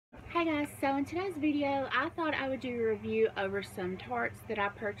Hey guys, so in today's video I thought I would do a review over some tarts that I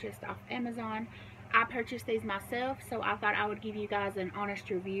purchased off Amazon. I purchased these myself, so I thought I would give you guys an honest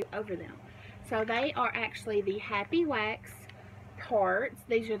review over them. So they are actually the Happy Wax tarts.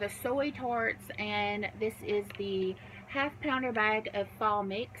 These are the soy tarts, and this is the half-pounder bag of fall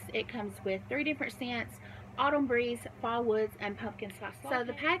mix. It comes with 3 different scents: autumn breeze, fall woods, and pumpkin spice latte. So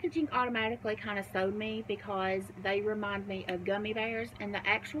the packaging automatically kind of sold me because they remind me of gummy bears, and the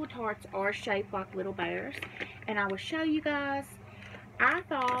actual tarts are shaped like little bears. And I will show you guys. I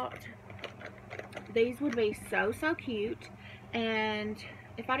thought these would be so cute, and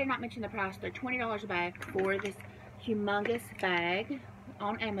if I did not mention the price, they're $20 a bag for this humongous bag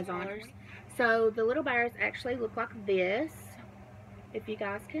on Amazon. So the little bears actually look like this, if you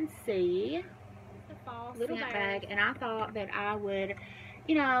guys can see. Fall little bag, and I thought that I would,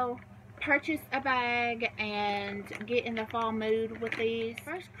 you know, purchase a bag and get in the fall mood with these.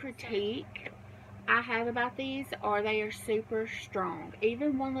 First critique I have about these are they are super strong.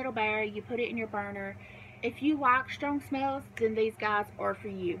 Even one little bear, you put it in your burner. If you like strong smells, then these guys are for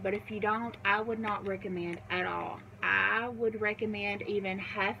you, but if you don't, I would not recommend at all. I would recommend even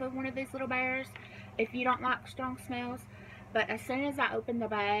half of one of these little bears if you don't like strong smells. But as soon as I opened the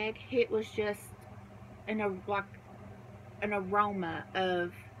bag, it was just like an aroma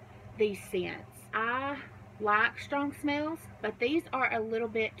of these scents. I like strong smells, but these are a little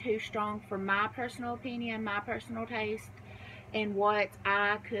bit too strong for my personal opinion, my personal taste, and what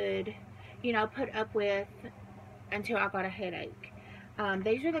I could, you know, put up with until I got a headache.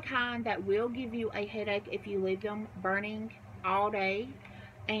 These are the kind that will give you a headache if you leave them burning all day.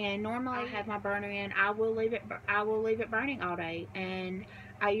 And normally I have my burner in, I will leave it burning all day. And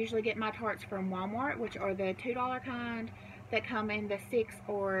I usually get my tarts from Walmart, which are the $2 kind that come in the 6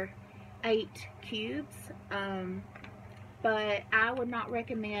 or 8 cubes. But I would not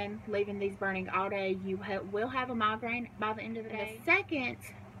recommend leaving these burning all day. You will have a migraine by the end of the day. The second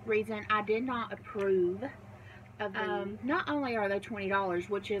reason I did not approve of these, not only are they $20,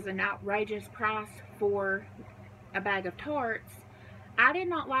 which is an outrageous price for a bag of tarts, I did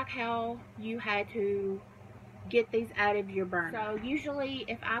not like how you had to get these out of your burner. So usually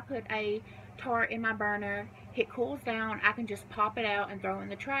if I put a tart in my burner, it cools down, I can just pop it out and throw it in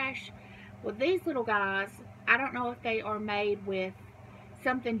the trash. Well, these little guys, I don't know if they are made with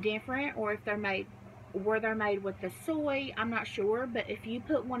something different or if they're made with the soy. I'm not sure, but if you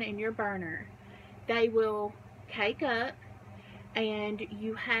put one in your burner, they will cake up, and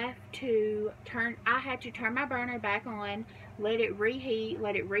you have to I had to turn my burner back on, let it reheat,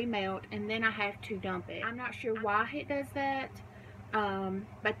 let it remelt, and then I have to dump it. I'm not sure why it does that,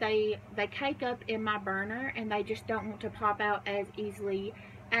 but they cake up in my burner, and they just don't want to pop out as easily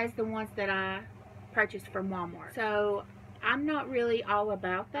as the ones that I purchased from Walmart. So I'm not really all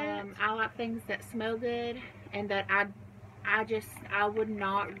about that. I like things that smell good, and that I would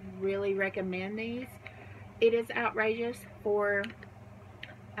not really recommend these. It is outrageous for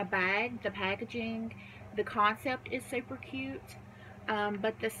a bag. The packaging, the concept is super cute,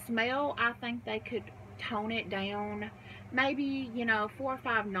 but the smell, I think they could tone it down maybe, you know, 4 or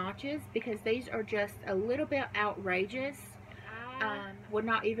 5 notches, because these are just a little bit outrageous. I would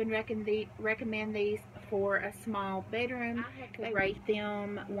not even recommend these for a small bedroom. I could rate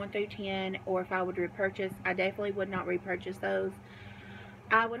them 1 through 10, or if I would repurchase, I definitely would not repurchase those.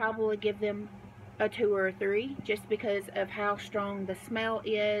 I would probably give them a 2 or a 3, just because of how strong the smell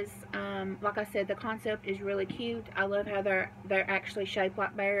is. Like I said, the concept is really cute. I love how they're actually shaped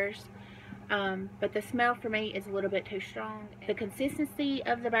like bears, but the smell for me is a little bit too strong. The consistency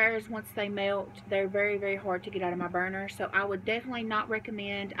of the bears, once they melt, they're very hard to get out of my burner, so I would definitely not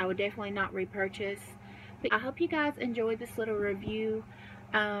recommend. I would definitely not repurchase. But I hope you guys enjoyed this little review.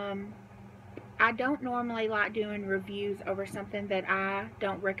 I don't normally like doing reviews over something that I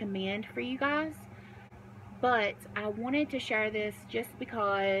don't recommend for you guys, but I wanted to share this just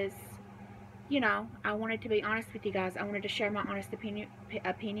because, you know, I wanted to be honest with you guys. I wanted to share my honest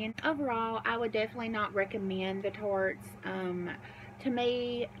opinion. Overall, I would definitely not recommend the tarts. To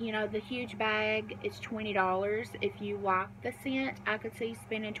me, you know, the huge bag is $20. If you like the scent, I could see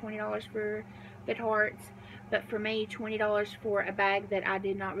spending $20 for the tarts. But for me, $20 for a bag that I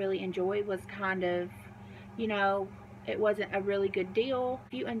did not really enjoy was kind of, you know, it wasn't a really good deal.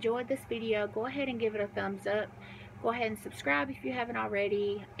 If you enjoyed this video, go ahead and give it a thumbs up. Go ahead and subscribe if you haven't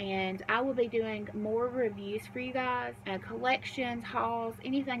already. And I will be doing more reviews for you guys. Collections, hauls,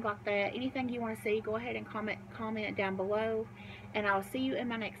 anything like that. Anything you want to see, go ahead and comment down below. And I'll see you in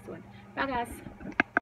my next one. Bye, guys.